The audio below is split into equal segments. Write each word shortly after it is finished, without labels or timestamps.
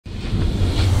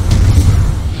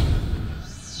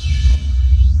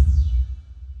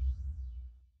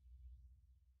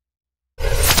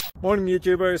Morning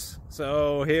YouTubers.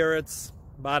 So here it's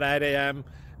about 8 a.m.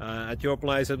 At your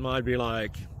place it might be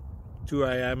like 2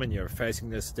 a.m. and you're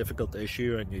facing this difficult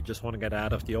issue and you just want to get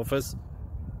out of the office.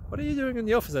 What are you doing in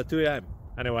the office at 2 a.m.?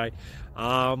 Anyway,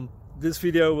 this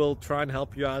video will try and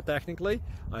help you out technically.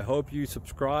 I hope you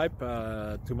subscribe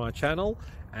to my channel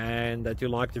and that you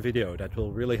like the video. That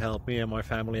will really help me and my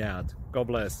family out. God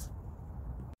bless.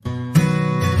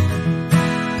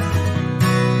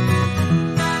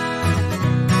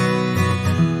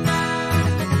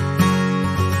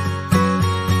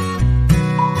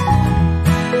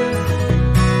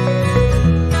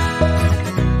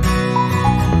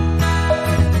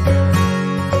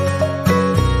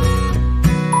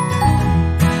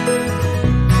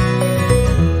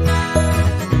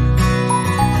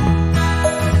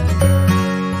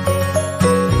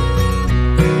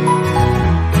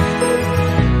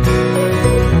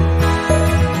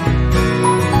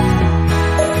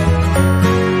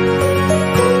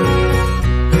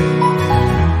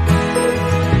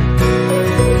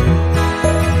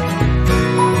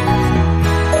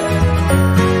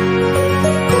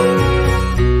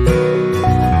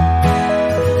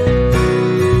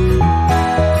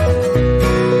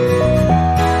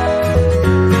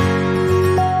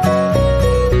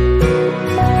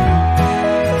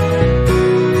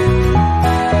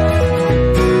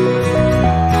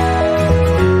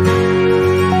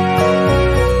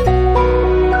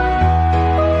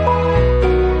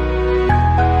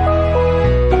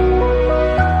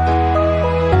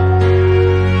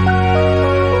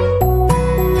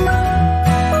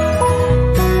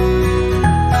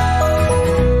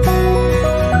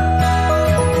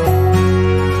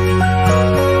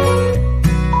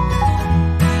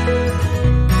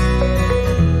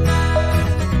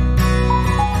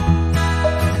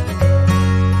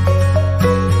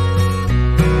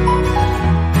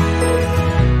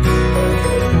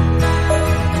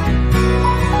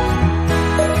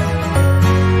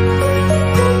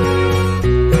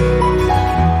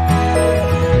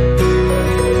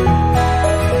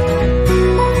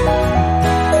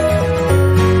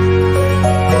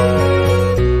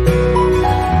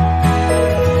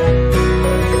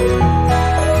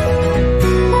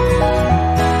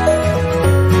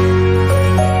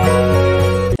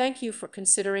 Thank you for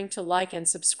considering to like and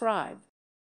subscribe.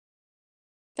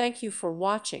 Thank you for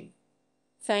watching.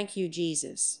 Thank you,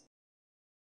 Jesus.